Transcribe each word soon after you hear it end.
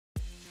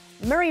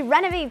Murray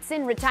renovates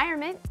in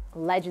retirement,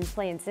 legends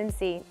play in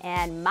Cincy,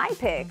 and my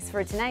picks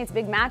for tonight's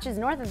big matches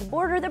north of the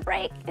border. The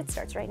break, it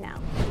starts right now.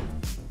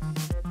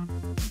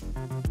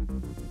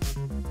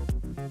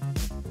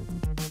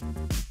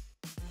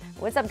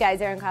 What's up,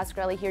 guys? Erin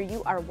Coscarelli here.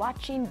 You are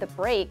watching The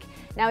Break.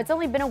 Now, it's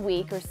only been a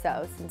week or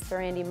so since Sir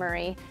Andy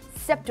Murray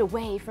stepped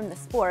away from the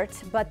sport,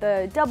 but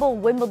the double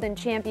Wimbledon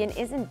champion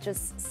isn't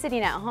just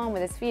sitting at home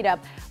with his feet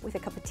up with a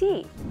cup of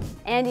tea.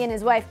 Andy and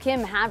his wife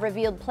Kim have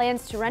revealed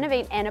plans to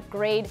renovate and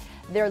upgrade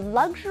their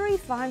luxury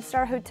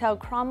 5-star hotel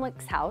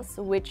Cromlix House,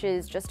 which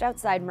is just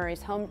outside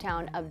Murray's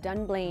hometown of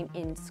Dunblane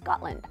in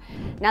Scotland.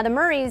 Now, the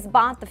Murrays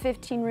bought the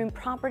 15-room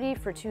property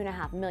for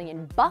 $2.5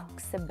 million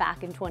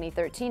back in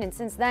 2013, and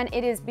since then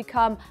it has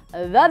become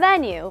the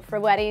venue for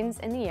weddings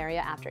in the area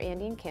after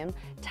Andy and Kim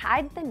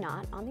tied the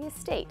knot on the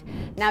estate.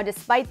 Now,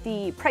 despite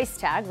the price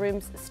tag,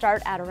 rooms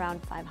start at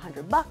around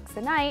 $500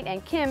 a night,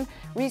 and Kim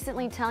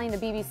recently telling the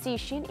BBC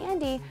she and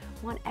Andy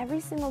want every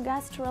single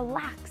guest to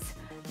relax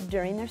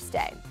during their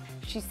stay.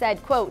 She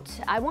said, quote,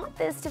 "I want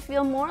this to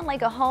feel more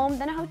like a home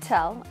than a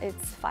hotel.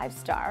 It's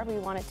 5-star. We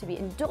want it to be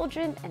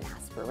indulgent and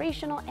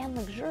aspirational and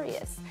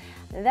luxurious.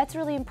 That's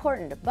really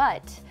important,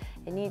 but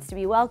it needs to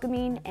be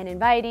welcoming and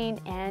inviting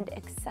and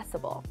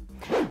accessible."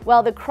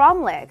 Well, the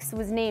Cromlix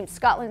was named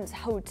Scotland's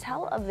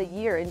Hotel of the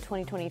Year in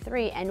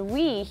 2023, and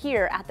we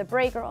here at The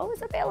Break are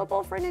always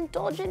available for an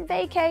indulgent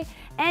vacay.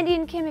 Andy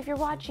and Kim, if you're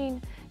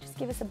watching, just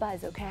give us a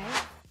buzz, okay?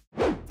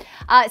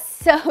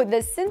 So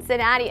the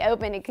Cincinnati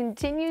Open, it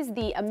continues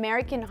the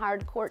American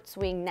hard court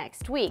swing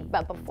next week,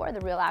 but before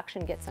the real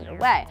action gets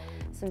underway,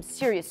 some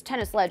serious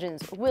tennis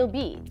legends will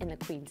be in the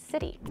Queen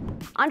City.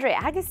 Andre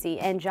Agassi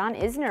and John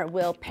Isner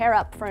will pair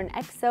up for an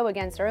XO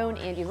against our own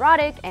Andy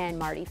Roddick and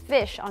Marty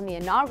Fish on the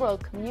inaugural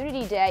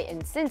Community Day in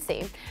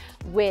Cincy,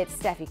 with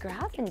Steffi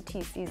Graf and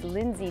TC's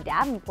Lindsay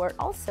Davenport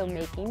also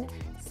making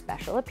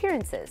special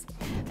appearances.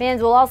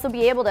 Fans will also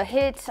be able to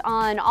hit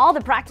on all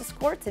the practice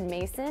courts in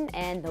Mason,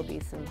 and there'll be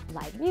some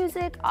live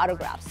music,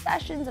 autograph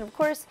sessions, and of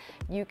course,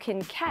 you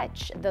can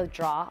catch the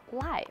draw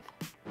live.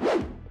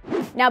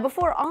 Now,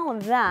 before all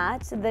of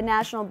that, the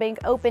National Bank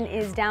Open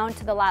is down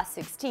to the last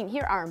 16.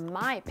 Here are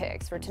my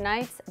picks for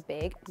tonight's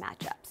big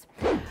matchups.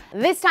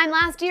 This time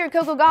last year,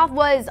 Coco Gauff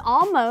was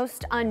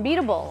almost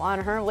unbeatable on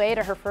her way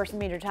to her first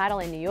major title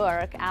in New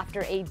York.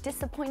 After a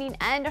disappointing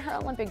end to her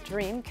Olympic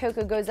dream,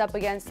 Coco goes up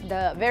against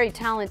the very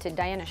talented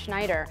Diana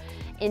Schneider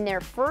in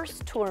their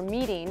first tour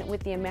meeting,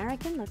 with the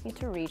American looking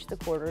to reach the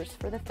quarters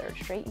for the 3rd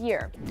straight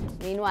year.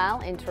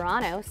 Meanwhile, in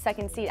Toronto,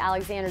 second seed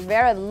Alexander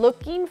Zverev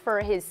looking for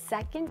his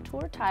 2nd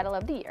tour title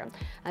of the year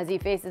as he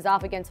faces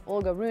off against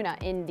Olga Runa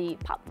in the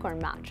popcorn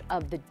match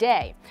of the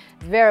day.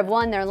 Zverev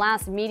won their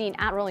last meeting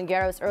at Roland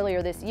Garros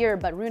earlier this year,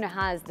 but Runa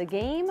has the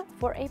game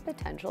for a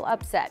potential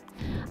upset.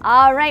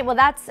 All right, well,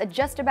 that's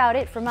just about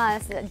it from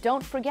us.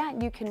 Don't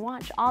forget, you can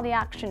watch all the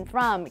action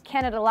from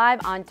Canada Live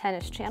on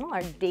Tennis Channel.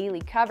 Our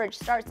daily coverage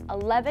starts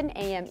 11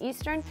 a.m.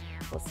 Eastern.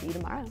 We'll see you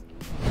tomorrow.